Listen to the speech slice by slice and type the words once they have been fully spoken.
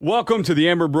Welcome to the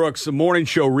Amber Brooks Morning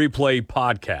Show Replay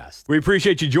Podcast. We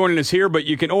appreciate you joining us here, but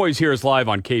you can always hear us live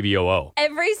on KVOO.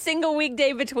 Every single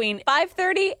weekday between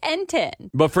 5:30 and 10.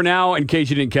 But for now, in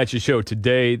case you didn't catch the show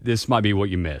today, this might be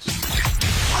what you missed.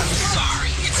 I'm sorry,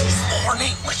 it's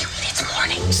morning. What do you mean it's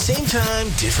morning? Same time,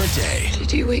 different day.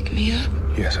 Did you wake me up?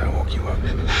 Yes, I woke you up.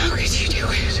 How could you do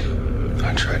it?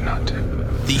 I tried not to.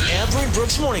 The Amber and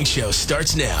Brooks Morning Show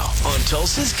starts now on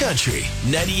Tulsa's Country,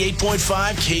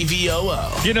 98.5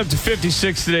 KVOO. Getting up to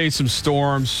 56 today, some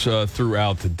storms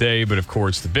throughout the day. But, of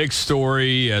course, the big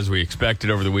story, as we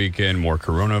expected over the weekend, more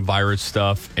coronavirus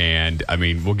stuff. And, I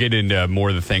mean, we'll get into more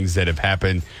of the things that have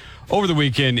happened over the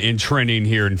weekend in trending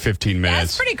here in 15 minutes.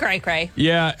 That's pretty cray-cray.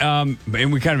 Yeah, and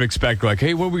we kind of expect, like,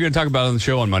 hey, what are we going to talk about on the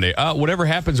show on Monday? Whatever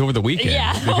happens over the weekend.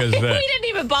 Yeah, Because we didn't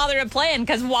even bother to plan,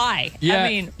 because why? Yeah, I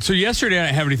mean, so yesterday I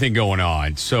didn't have anything going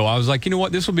on. So I was like, you know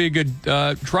what, this will be a good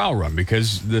trial run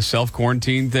because the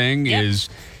self-quarantine thing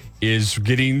is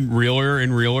getting realer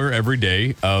and realer every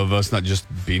day of us not just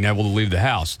being able to leave the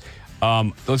house.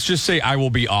 Let's just say I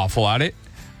will be awful at it.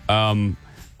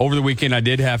 Over the weekend, I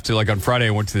did have to, like on Friday, I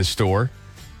went to the store.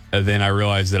 And then I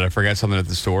realized that I forgot something at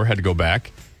the store, had to go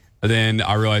back. And then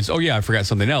I realized, oh, yeah, I forgot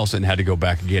something else and had to go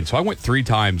back again. So I went 3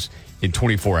 times in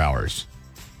 24 hours.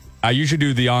 I usually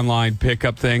do the online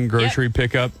pickup thing, grocery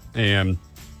pickup, and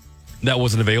that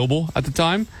wasn't available at the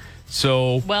time.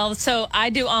 So I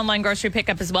do online grocery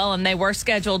pickup as well, and they were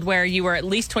scheduled where you were at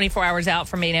least 24 hours out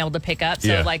from being able to pick up.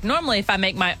 So, like, normally if I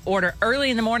make my order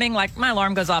early in the morning, like, my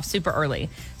alarm goes off super early.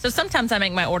 So sometimes I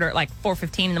make my order at, like,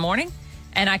 4:15 in the morning,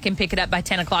 and I can pick it up by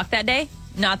 10 o'clock that day.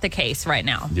 Not the case right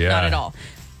now. Yeah. Not at all.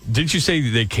 Didn't you say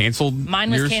they canceled? Mine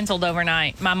was yours? canceled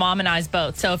overnight. My mom and I's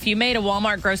both. So if you made a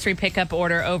Walmart grocery pickup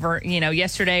order over,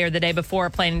 yesterday or the day before,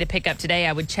 planning to pick up today,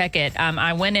 I would check it.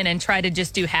 I went in and tried to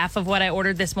just do half of what I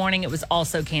ordered this morning. It was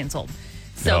also canceled.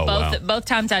 So both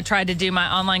times I tried to do my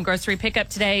online grocery pickup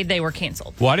today, they were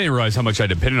canceled. Well, I didn't realize how much I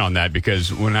depended on that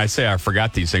because when I say I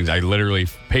forgot these things, I literally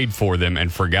paid for them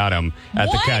and forgot them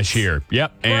at the cashier.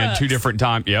 Yep, and Brooks. 2 different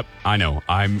times. Yep, I know.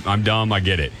 I'm dumb. I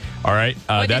get it. All right,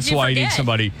 that's you why I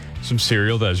forget? need some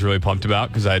cereal that I was really pumped about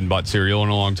because I hadn't bought cereal in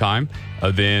a long time.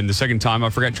 Then the second time I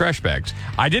forgot trash bags.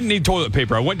 I didn't need toilet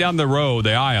paper. I went down the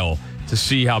aisle to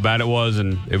see how bad it was,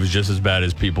 and it was just as bad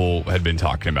as people had been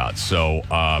talking about. So,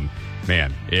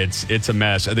 man, it's a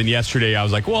mess. And then yesterday I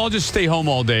was like, well, I'll just stay home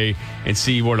all day and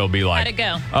see what it'll be like. How'd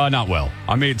it go? Not well.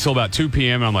 I made it till about 2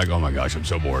 p.m. and I'm like, oh my gosh, I'm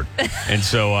so bored. And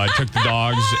so I took the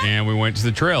dogs and we went to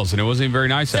the trails, and it wasn't even very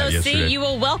nice out yesterday. See, you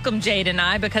will welcome Jade and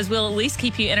I because we'll at least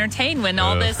keep you entertained when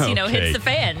all this, hits the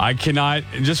fan. I cannot,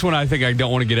 just when I think I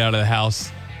don't want to get out of the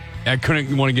house, I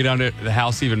couldn't want to get out of the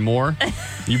house even more.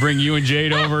 You bring you and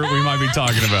Jade over, we might be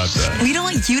talking about that. We don't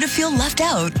want you to feel left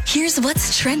out. Here's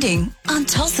what's trending on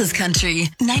Tulsa's Country,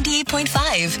 98.5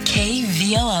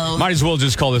 KVOO. Might as well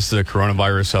just call this the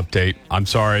coronavirus update. I'm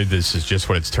sorry, this is just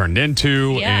what it's turned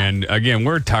into. Yeah. And again,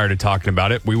 we're tired of talking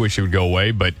about it. We wish it would go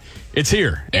away, but it's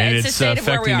here. Yeah, and it's it's the state of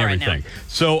where we affecting are right everything. now.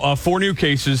 So 4 new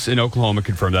cases in Oklahoma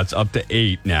confirmed. That's up to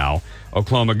 8 now.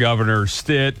 Oklahoma Governor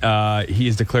Stitt, he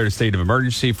has declared a state of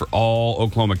emergency for all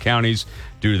Oklahoma counties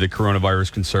due to the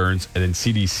coronavirus concerns. And then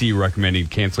CDC recommending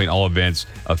canceling all events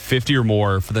of 50 or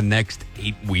more for the next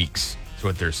 8 weeks. That's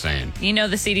what they're saying. The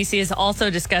CDC is also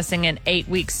discussing an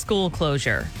 8-week school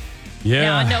closure. Yeah.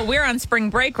 Now, I know we're on spring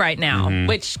break right now,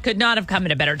 which could not have come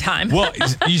at a better time. Well,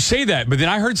 you say that, but then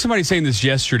I heard somebody saying this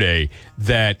yesterday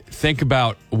that think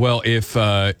about, well, if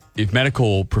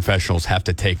medical professionals have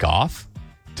to take off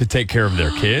to take care of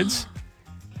their kids,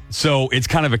 so it's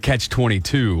kind of a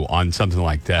catch-22 on something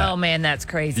like that. Oh, man, that's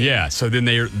crazy. Yeah, so then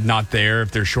they're not there.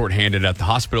 If they're shorthanded at the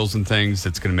hospitals and things,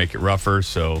 that's going to make it rougher.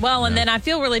 So Then I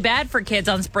feel really bad for kids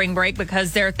on spring break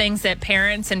because there are things that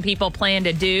parents and people plan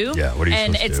to do. Yeah, what are you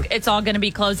and supposed to do? It's all going to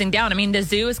be closing down. I mean, the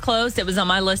zoo is closed. It was on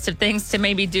my list of things to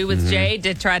maybe do with Jade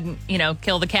to try to,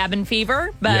 kill the cabin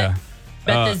fever. But Yeah.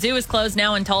 But the zoo is closed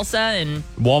now in Tulsa. And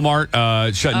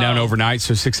Walmart shutting down overnight,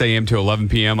 so 6 a.m. to 11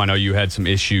 p.m. I know you had some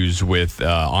issues with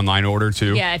online order,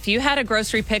 too. Yeah, if you had a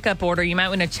grocery pickup order, you might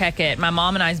want to check it. My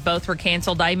mom and I's both were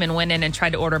canceled. I even went in and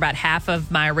tried to order about half of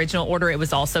my original order. It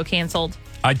was also canceled.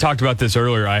 I talked about this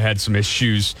earlier. I had some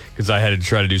issues because I had to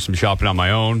try to do some shopping on my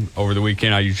own over the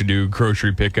weekend. I usually do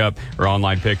grocery pickup or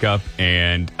online pickup,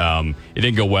 and it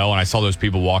didn't go well. And I saw those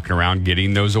people walking around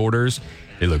getting those orders.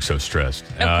 They look so stressed.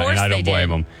 Of course and I don't they blame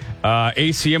did. them.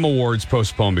 ACM Awards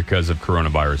postponed because of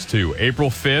coronavirus, too.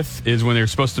 April 5th is when they're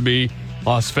supposed to be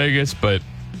Las Vegas, but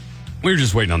we were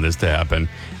just waiting on this to happen.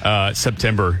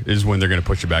 September is when they're going to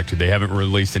push it back to. They haven't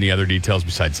released any other details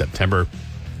besides September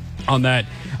on that.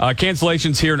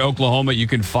 Cancellations here in Oklahoma, you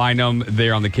can find them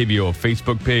there on the KVO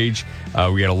Facebook page.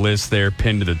 We got a list there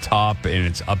pinned to the top, and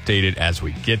it's updated as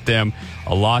we get them.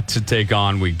 A lot to take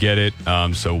on. We get it.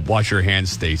 So wash your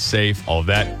hands, stay safe, all of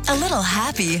that. A little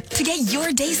happy to get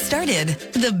your day started.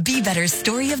 The Be Better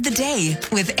Story of the Day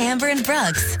with Amber and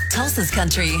Brooks. Tulsa's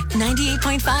Country,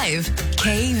 98.5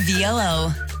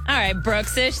 KVOO. All right,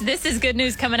 Brooksish, this is good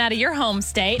news coming out of your home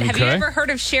state. Have you ever heard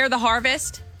of Share the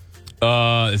Harvest?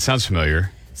 It sounds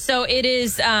familiar. So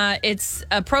it's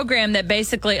a program that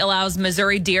basically allows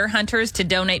Missouri deer hunters to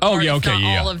donate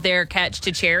all of their catch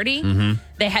to charity. Mm-hmm.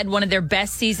 They had one of their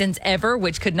best seasons ever,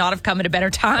 which could not have come at a better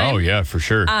time. Oh, yeah, for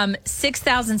sure.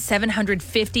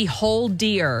 6,750 whole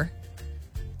deer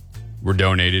were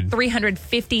donated.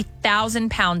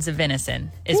 350,000 pounds of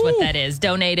venison is what that is,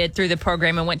 donated through the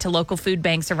program and went to local food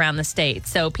banks around the state.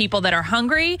 So people that are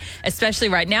hungry, especially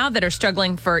right now, that are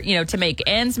struggling to make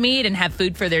ends meet and have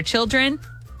food for their children,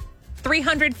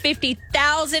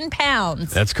 350,000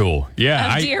 pounds. That's cool.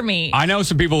 Yeah. Of deer meat. I know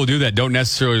some people who do that don't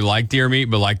necessarily like deer meat,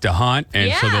 but like to hunt.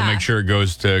 And so they'll make sure it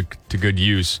goes to good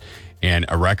use. And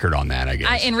a record on that, I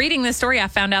guess. In reading this story, I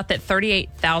found out that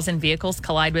 38,000 vehicles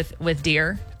collide with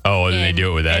deer. Oh, and they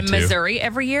do it with that, too? In Missouri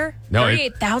every year? No,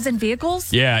 38,000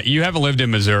 vehicles? Yeah, you haven't lived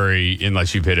in Missouri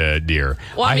unless you've hit a deer.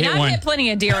 Well, I've hit plenty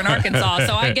of deer in Arkansas,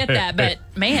 so I get that. But,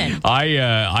 man.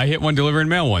 I hit one delivering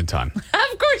mail one time.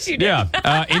 Of course you did.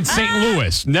 Yeah, in St.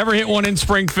 Louis. Never hit one in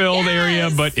Springfield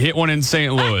area, but hit one in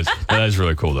St. Louis. That is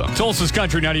really cool, though. Tulsa's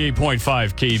Country,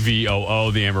 98.5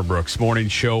 KVOO, the Amber Brooks Morning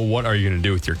Show. What are you going to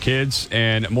do with your kids?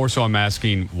 And more so, I'm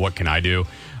asking, what can I do?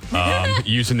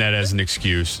 Using that as an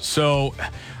excuse. So,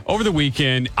 over the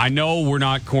weekend, I know we're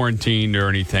not quarantined or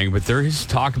anything, but there is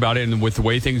talk about it. And with the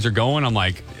way things are going, I'm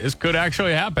like, this could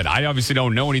actually happen. I obviously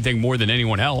don't know anything more than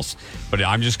anyone else, but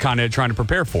I'm just kind of trying to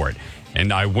prepare for it.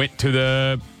 And I went to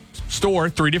the store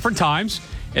 3 different times,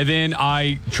 and then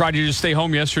I tried to just stay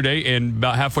home yesterday, and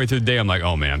about halfway through the day, I'm like,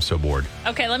 oh, man, I'm so bored.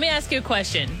 Okay, let me ask you a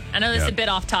question. I know this is a bit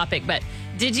off topic, but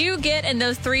did you get in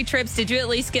those 3 trips, did you at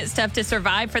least get stuff to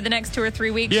survive for the next 2 or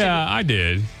 3 weeks? Yeah, I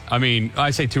did. I mean,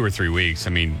 I say 2 or 3 weeks. I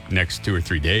mean, next 2 or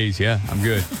 3 days, yeah, I'm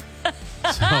good.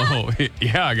 So,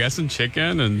 yeah, I got some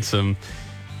chicken and some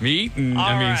meat and,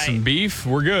 some beef.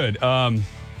 We're good.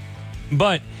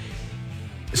 But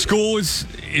school is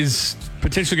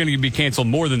potentially going to be canceled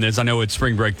more than this. I know it's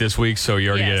spring break this week, so you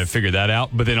already got to figure that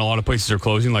out. But then a lot of places are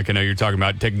closing. Like I know you're talking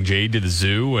about taking Jade to the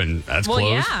zoo, and that's closed.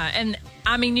 Well, yeah, and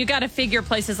I mean, you got to figure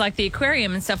places like the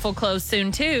aquarium and stuff will close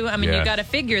soon too. I mean, you got to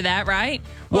figure that, right?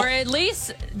 Well, or at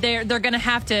least they're going to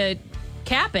have to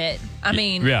cap it. I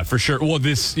mean, yeah, for sure. Well,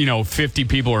 this 50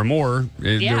 people or more,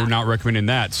 they're not recommending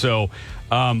that. So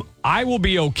I will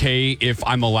be okay if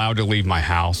I'm allowed to leave my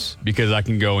house because I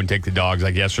can go and take the dogs.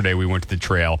 Like yesterday, we went to the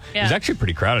trail. Yeah. It was actually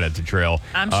pretty crowded at the trail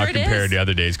compared to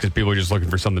other days because people are just looking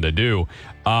for something to do.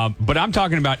 But I'm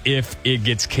talking about if it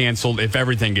gets canceled, if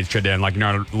everything gets shut down, like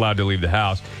you're not allowed to leave the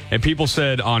house. And people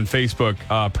said on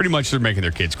Facebook, pretty much they're making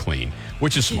their kids clean,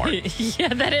 which is smart.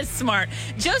 Yeah, that is smart.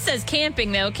 Joe says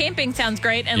camping, though. Camping sounds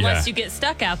great unless you get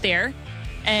stuck out there.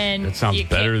 And that sounds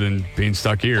better than being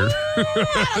stuck here.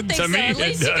 I don't think so. At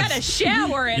least you got a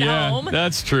shower at home.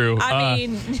 That's true. I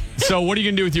mean. So what are you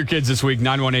going to do with your kids this week?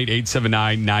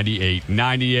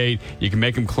 918-879-9898. You can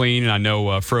make them clean. And I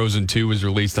know Frozen 2 was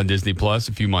released on Disney Plus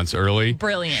a few months early.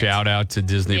 Brilliant. Shout out to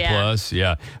Disney Plus.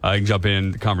 Yeah. You can jump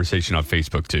in the conversation on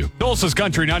Facebook, too. Tulsa's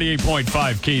Country,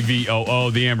 98.5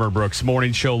 KVOO, the Amber Brooks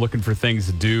Morning Show, looking for things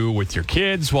to do with your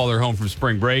kids while they're home from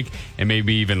spring break and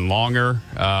maybe even longer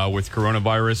with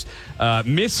coronavirus.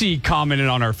 Missy commented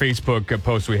on our Facebook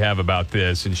post we have about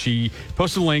this, and she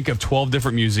posted a link of 12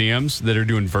 different museums that are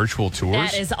doing virtual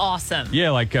tours. That is awesome.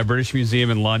 Yeah, like British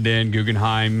Museum in London,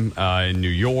 Guggenheim in New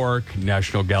York,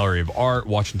 National Gallery of Art,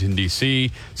 Washington,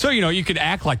 D.C. So, you could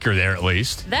act like you're there at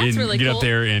least. That's really cool. Get up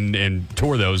there and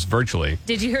tour those virtually.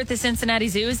 Did you hear what the Cincinnati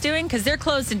Zoo is doing? Because they're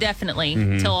closed indefinitely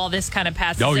until all this kind of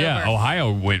passes over. Oh, yeah. Ohio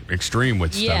went extreme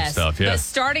with some stuff. Yeah. But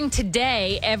starting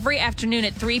today, every afternoon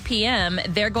at 3 p.m.,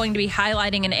 they're going to be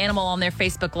highlighting an animal on their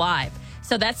Facebook Live.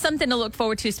 So that's something to look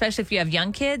forward to, especially if you have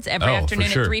young kids. Every afternoon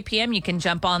at 3 p.m., you can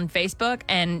jump on Facebook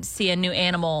and see a new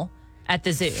animal at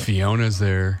the zoo. Fiona's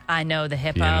there. I know, the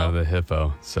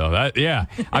hippo. So that,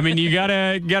 I mean, you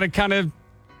gotta kind of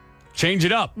change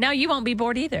it up. Now you won't be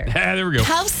bored either. Yeah, there we go.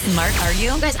 How smart are you?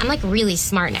 Guys, I'm like really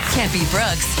smart now. Campy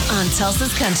Brooks on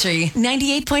Tulsa's Country,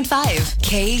 98.5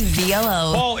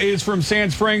 KVOO. Paul is from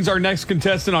Sand Springs, our next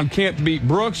contestant on Can't Beat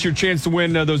Brooks. Your chance to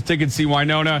win those tickets to see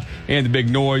Winona and the Big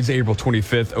Noise, April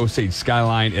 25th, Osage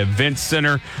Skyline Event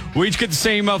Center. We each get the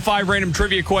same 5 random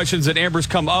trivia questions that Amber's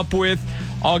come up with.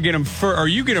 I'll get them or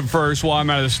you get them first while I'm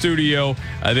out of the studio.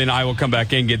 Then I will come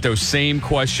back in and get those same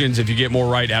questions. If you get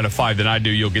more right out of 5 than I do,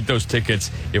 you'll get those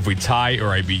tickets. If we tie or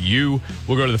I beat you,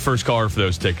 we'll go to the first caller for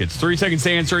those tickets. 3 seconds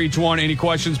to answer each one. Any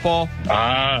questions, Paul?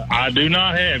 I do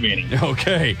not have any.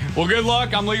 Okay. Well, good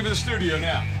luck. I'm leaving the studio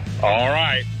now. All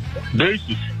right.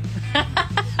 Deuces.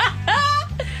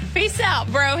 Peace out,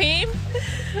 Broheem.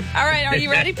 All right, are you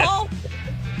ready, Paul?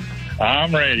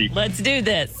 I'm ready. Let's do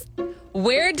this.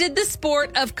 Where did the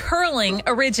sport of curling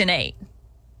originate?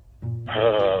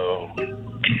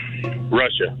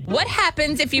 Russia. What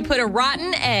happens if you put a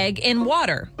rotten egg in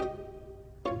water?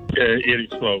 It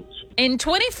explodes. In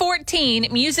 2014,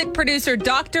 music producer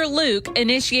Dr. Luke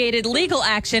initiated legal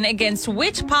action against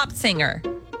which pop singer?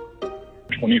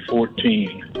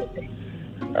 2014.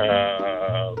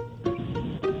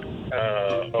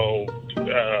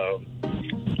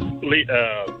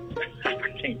 I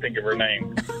can't think of her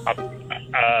name. I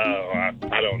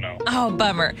don't know. Oh,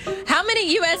 bummer. How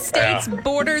many U.S. states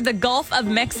border the Gulf of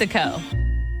Mexico?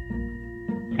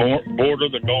 Border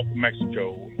the Gulf of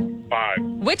Mexico. 5.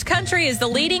 Which country is the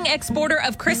leading exporter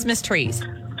of Christmas trees?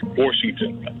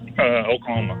 Washington.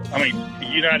 Oklahoma.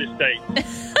 United States.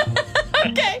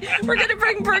 Okay, we're going to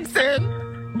bring Brooks in.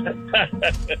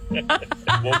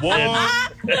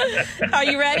 Are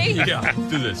you ready? Yeah, let's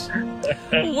do this.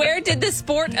 Where did the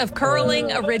sport of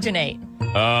curling originate?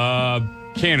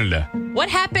 Canada. What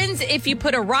happens if you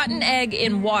put a rotten egg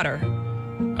in water?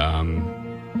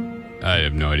 I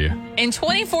have no idea. In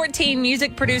 2014,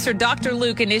 music producer Dr.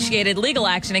 Luke initiated legal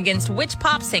action against which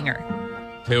pop singer?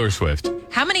 Taylor Swift.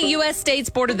 How many U.S. states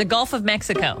border the Gulf of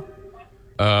Mexico?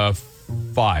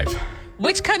 5.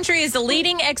 Which country is the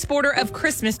leading exporter of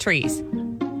Christmas trees?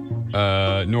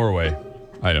 Norway.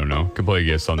 I don't know. Complete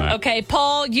guess on that. Okay,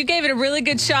 Paul, you gave it a really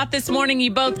good shot this morning.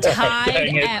 You both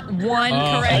tied at 1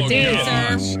 correct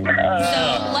answer.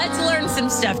 So let's learn some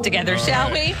stuff together,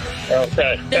 shall we?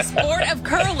 Okay. The sport of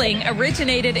curling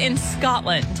originated in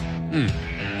Scotland.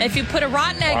 If you put a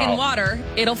rotten egg in water,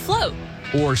 it'll float.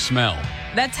 Or smell.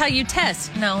 That's how you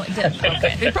test. No, it doesn't.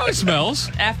 Okay. It probably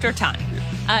smells. After time.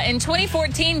 In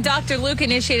 2014, Dr. Luke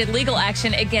initiated legal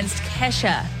action against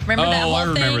Kesha. Remember that whole I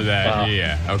remember thing? that.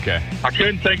 Yeah, okay. I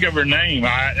couldn't think of her name.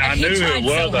 I He knew who tried it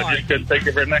was. so I hard. just couldn't think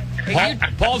of her name.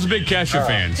 Paul's a big Kesha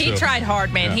fan. He so. tried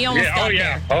hard, man. He almost got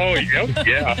there. Oh,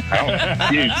 yeah.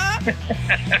 Huge.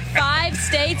 5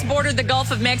 states border the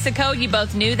Gulf of Mexico. You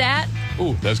both knew that.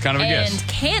 Ooh, that's kind of a And guess.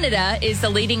 Canada is the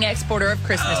leading exporter of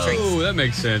Christmas trees. Oh, that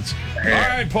makes sense. All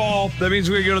right, Paul. That means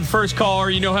we go to the first caller.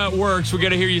 You know how it works. We got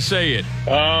to hear you say it.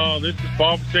 Oh, this is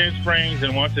Paul from Sand Springs,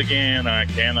 and once again, I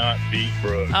cannot beat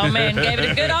Brooks. Oh, man. Gave it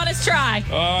a good, honest try.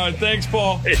 All right, thanks,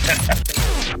 Paul.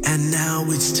 And now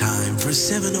it's time for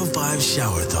 705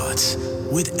 Shower Thoughts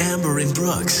with Amber and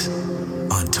Brooks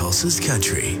on Tulsa's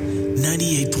Country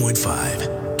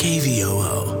 98.5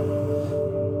 KVOO.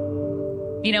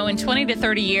 You know, in 20 to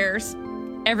 30 years,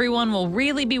 everyone will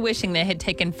really be wishing they had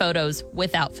taken photos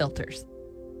without filters.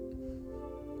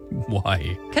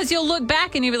 Why? Because you'll look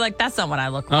back and you'll be like, that's not what I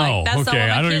look like. Oh, That's not okay. what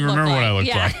my I don't kid even looked remember what I looked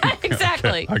yeah, like.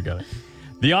 Exactly. Okay, I got it.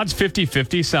 The odds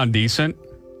 50-50 sound decent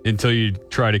until you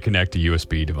try to connect a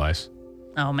USB device.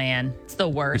 Oh, man. It's the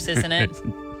worst, isn't it?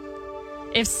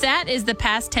 If sat is the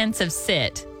past tense of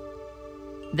sit,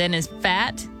 then is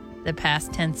fat the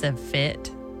past tense of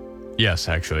fit? Yes,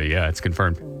 actually. Yeah, it's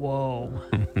confirmed. Whoa.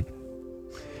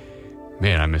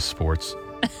 Man, I miss sports.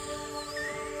 Is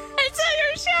that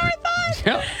your shower thought?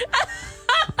 Yeah.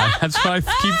 That's what I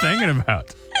keep thinking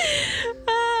about.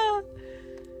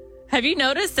 Have you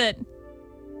noticed that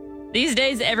these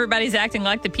days everybody's acting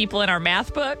like the people in our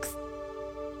math books?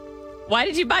 Why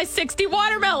did you buy 60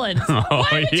 watermelons?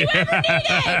 Why would you ever need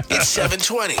it? It's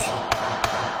 720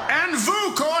 And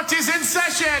VU Court is in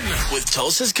session. with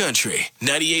Tulsa's Country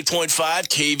 98.5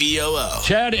 KVOO.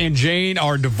 Chad and Jane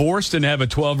are divorced and have a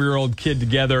 12-year-old kid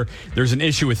together. There's an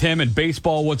issue with him in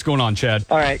baseball. What's going on, Chad?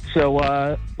 All right.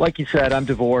 So, like you said, I'm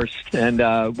divorced,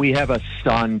 and we have a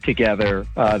son together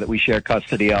that we share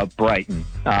custody of, Brighton.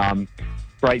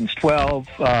 Brighton's 12.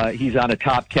 He's on a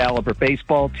top caliber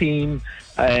baseball team.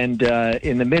 And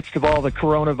in the midst of all the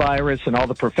coronavirus and all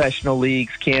the professional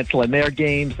leagues canceling their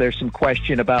games, there's some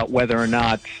question about whether or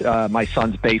not my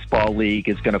son's baseball league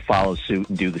is going to follow suit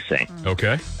and do the same.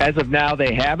 Okay. As of now,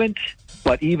 they haven't.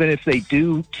 But even if they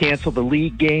do cancel the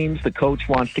league games, the coach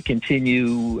wants to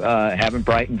continue having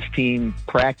Brighton's team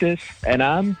practice, and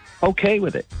I'm okay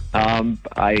with it.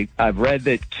 I've read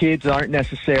that kids aren't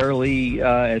necessarily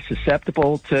as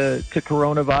susceptible to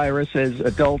coronavirus as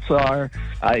adults are.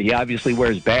 He obviously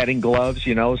wears batting gloves,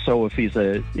 so if he's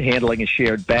handling a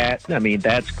shared bat, I mean,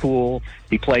 that's cool.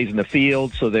 He plays in the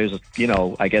field, so there's,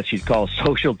 I guess you'd call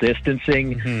social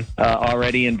distancing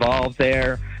already involved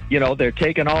there. They're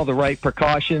taking all the right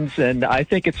precautions, and I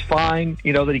think it's fine,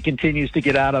 that he continues to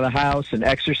get out of the house and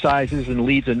exercises and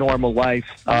leads a normal life.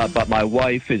 But my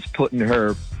wife is putting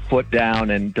her foot down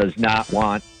and does not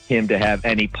want him to have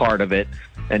any part of it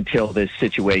until this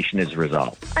situation is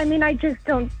resolved. I mean, I just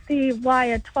don't see why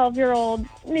a 12-year-old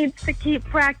needs to keep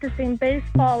practicing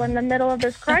baseball in the middle of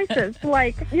this crisis.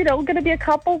 Going to be a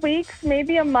couple weeks,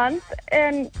 maybe a month,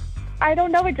 and I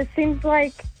don't know, it just seems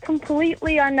like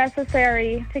completely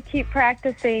unnecessary to keep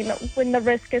practicing when the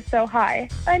risk is so high.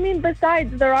 I mean,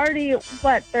 besides, they're already,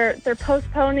 they're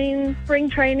postponing spring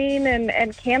training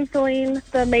and canceling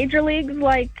the major leagues.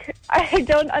 I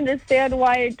don't understand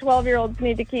why 12-year-olds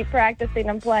need to keep practicing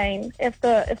and playing if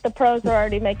the pros are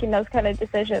already making those kind of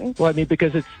decisions. Well, I mean,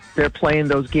 because they're playing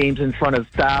those games in front of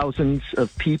thousands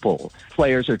of people.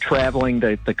 Players are traveling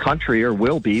the country, or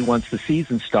will be once the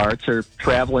season starts, or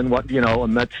traveling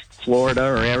amidst Florida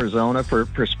or Arizona for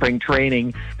spring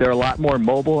training. They're a lot more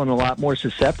mobile and a lot more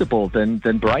susceptible than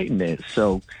Brighton is.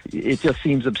 So it just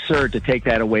seems absurd to take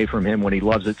that away from him when he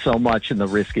loves it so much and the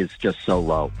risk is just so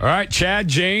low. All right, Chad,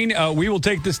 Jane, we will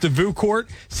take this to VU Court,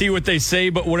 see what they say,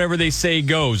 but whatever they say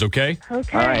goes, okay?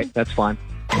 Okay. All right, that's fine.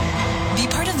 Be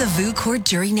part of the VU Court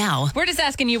jury now. We're just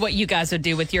asking you what you guys would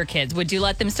do with your kids. Would you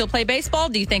let them still play baseball?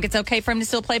 Do you think it's okay for them to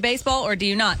still play baseball, or do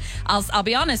you not? I'll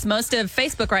be honest, most of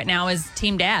Facebook right now is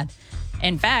Team Dad.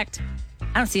 In fact,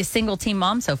 I don't see a single Team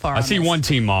Mom so far. I see one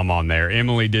Team Mom on there.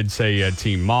 Emily did say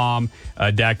Team Mom.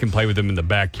 Dad can play with them in the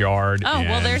backyard. Oh,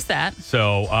 well, there's that.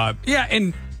 So,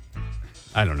 and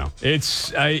I don't know.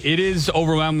 It is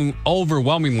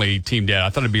overwhelmingly Team Dad.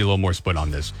 I thought it'd be a little more split on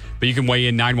this. But you can weigh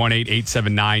in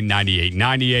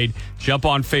 918-879-9898. Jump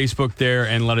on Facebook there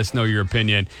and let us know your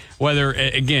opinion. Whether,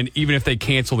 again, even if they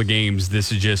cancel the games,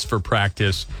 this is just for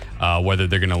practice, whether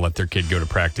they're going to let their kid go to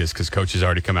practice, because coach has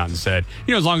already come out and said,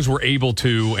 as long as we're able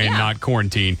to and not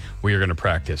quarantine, we are going to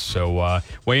practice. So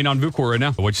weigh in on VU Court right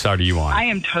now. Which side are you on? I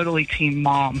am totally Team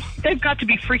Mom. They've got to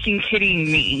be freaking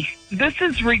kidding me. This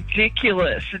is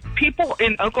ridiculous. People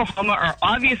in Oklahoma are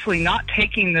obviously not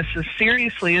taking this as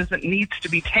seriously as it needs to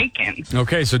be taken.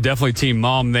 Okay, so definitely Team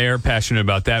Mom there, passionate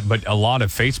about that. But a lot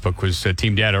of Facebook was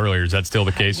Team Dad earlier. Is that still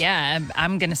the case? Yeah,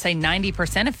 I'm going to say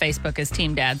 90% of Facebook is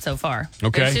Team Dad so far.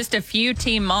 Okay. There's just a few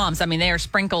Team Moms. I mean, they are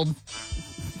sprinkled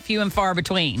few and far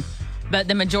between. But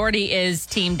the majority is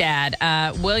Team Dad.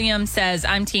 William says,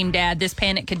 I'm Team Dad. This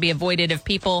panic could be avoided if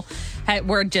people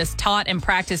were just taught and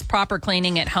practiced proper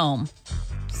cleaning at home.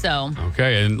 So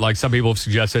okay, and like some people have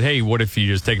suggested, hey, what if you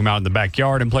just take them out in the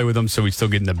backyard and play with them so he's still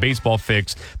getting the baseball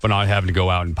fix, but not having to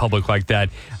go out in public like that?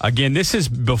 Again, this is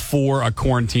before a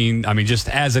quarantine. I mean, just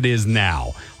as it is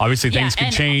now. Obviously, things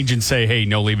can change and say, hey,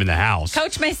 no leaving the house.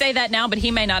 Coach may say that now, but he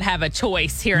may not have a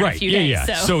choice here in a few days.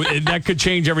 Yeah. So that could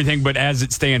change everything, but as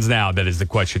it stands now, that is the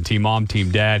question. Team Mom, Team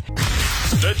Dad.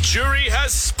 The jury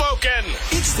has spoken.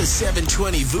 It's the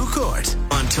 720 VU Court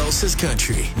on Tulsa's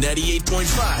Country, 98.5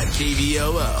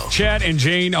 KVOO. Chad and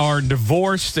Jane are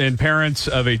divorced and parents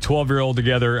of a 12-year-old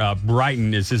together.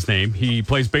 Brighton is his name. He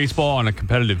plays baseball on a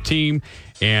competitive team.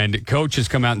 And coach has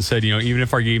come out and said, even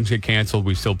if our games get canceled,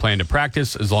 we still plan to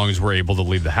practice as long as we're able to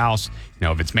leave the house.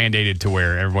 If it's mandated to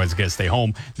where everyone's going to stay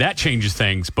home, that changes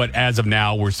things. But as of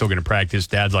now, we're still going to practice.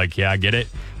 Dad's like, yeah, I get it.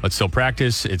 Let's still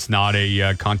practice. It's not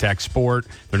a contact sport.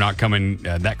 They're not coming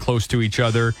that close to each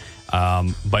other.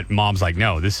 But Mom's like,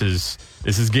 no, this is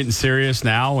getting serious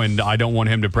now, and I don't want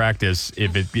him to practice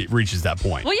if it reaches that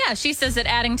point. Well, yeah, she says that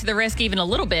adding to the risk even a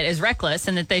little bit is reckless,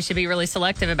 and that they should be really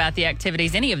selective about the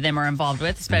activities any of them are involved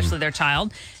with, especially their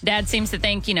child. Dad seems to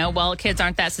think, kids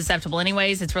aren't that susceptible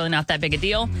anyways. It's really not that big a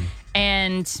deal.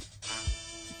 And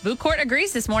VU Court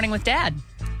agrees this morning with Dad.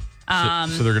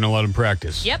 So they're going to let him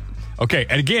practice. Yep. Okay,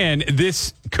 and again,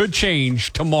 this could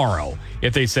change tomorrow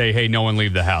if they say, hey, no one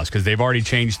leave the house, because they've already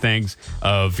changed things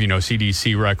of,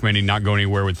 CDC recommending not going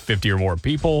anywhere with 50 or more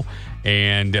people.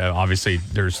 And obviously,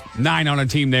 there's 9 on a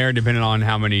team there, depending on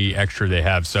how many extra they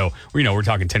have. So, we're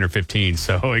talking 10 or 15.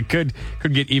 So, it could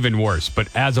get even worse. But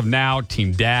as of now,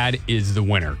 Team Dad is the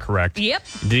winner, correct? Yep.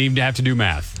 Didn't even have to do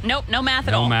math. Nope, no math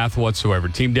at all. No math whatsoever.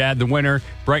 Team Dad, the winner.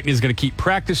 Brighton is going to keep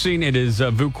practicing. It is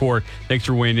VuCourt. Thanks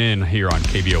for weighing in here on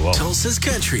KVOO. Tulsa's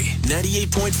Country,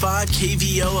 98.5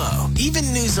 KVOO. Even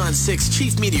News on 6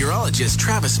 Chief Meteorologist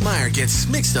Travis Meyer gets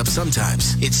mixed up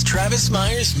sometimes. It's Travis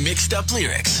Meyer's Mixed Up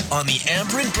Lyrics on the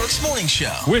Amber and Brooks Morning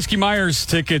Show. Whiskey Myers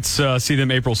tickets, see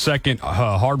them April 2nd.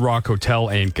 Hard Rock Hotel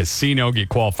and Casino. Get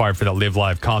qualified for that Live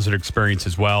Live concert experience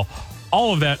as well.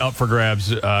 All of that up for grabs,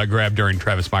 during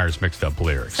Travis Meyer's Mixed Up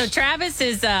Lyrics. So Travis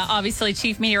is obviously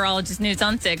Chief Meteorologist News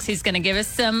on 6. He's going to give us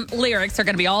some lyrics. They're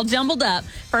going to be all jumbled up.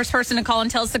 First person to call and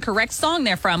tell us the correct song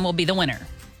they're from will be the winner.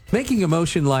 Making a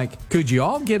motion like, could you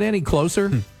all get any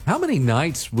closer? How many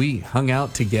nights we hung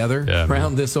out together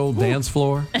around this old dance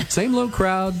floor? Same little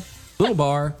crowd, little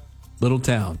bar, little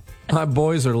town. My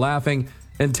boys are laughing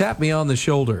and tap me on the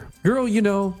shoulder.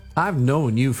 Girl, I've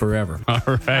known you forever. All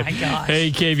right. My gosh. Hey,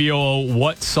 KVOO,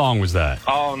 what song was that?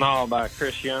 Oh, no, by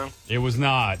Chris Young. It was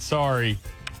not. Sorry.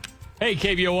 Hey,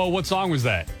 KVOO, what song was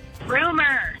that?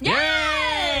 Rumor.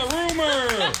 Yeah,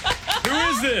 Rumor. Who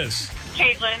is this?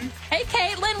 Caitlin. Hey,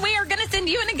 Caitlin, we are going to send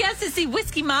you and a guest to see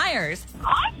Whiskey Myers.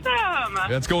 Awesome.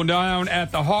 That's going down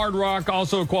at the Hard Rock.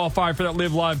 Also qualify for that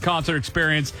Live Live concert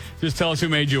experience. Just tell us who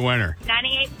made you a winner.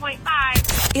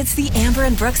 98.5. It's the Amber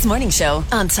and Brooks Morning Show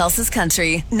on Tulsa's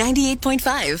Country,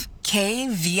 98.5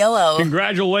 KVOO.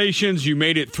 Congratulations. You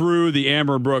made it through the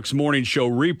Amber and Brooks Morning Show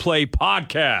replay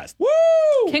podcast. Woo!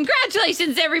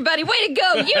 Congratulations, everybody. Way to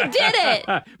go. You did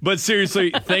it. But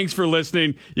seriously, thanks for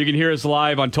listening. You can hear us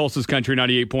live on Tulsa's Country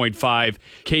 98.5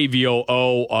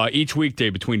 KVOO each weekday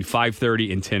between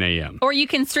 5:30 and 10 a.m. Or you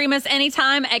can stream us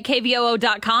anytime at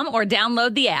kvoo.com or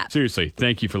download the app. Seriously,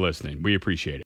 thank you for listening. We appreciate it.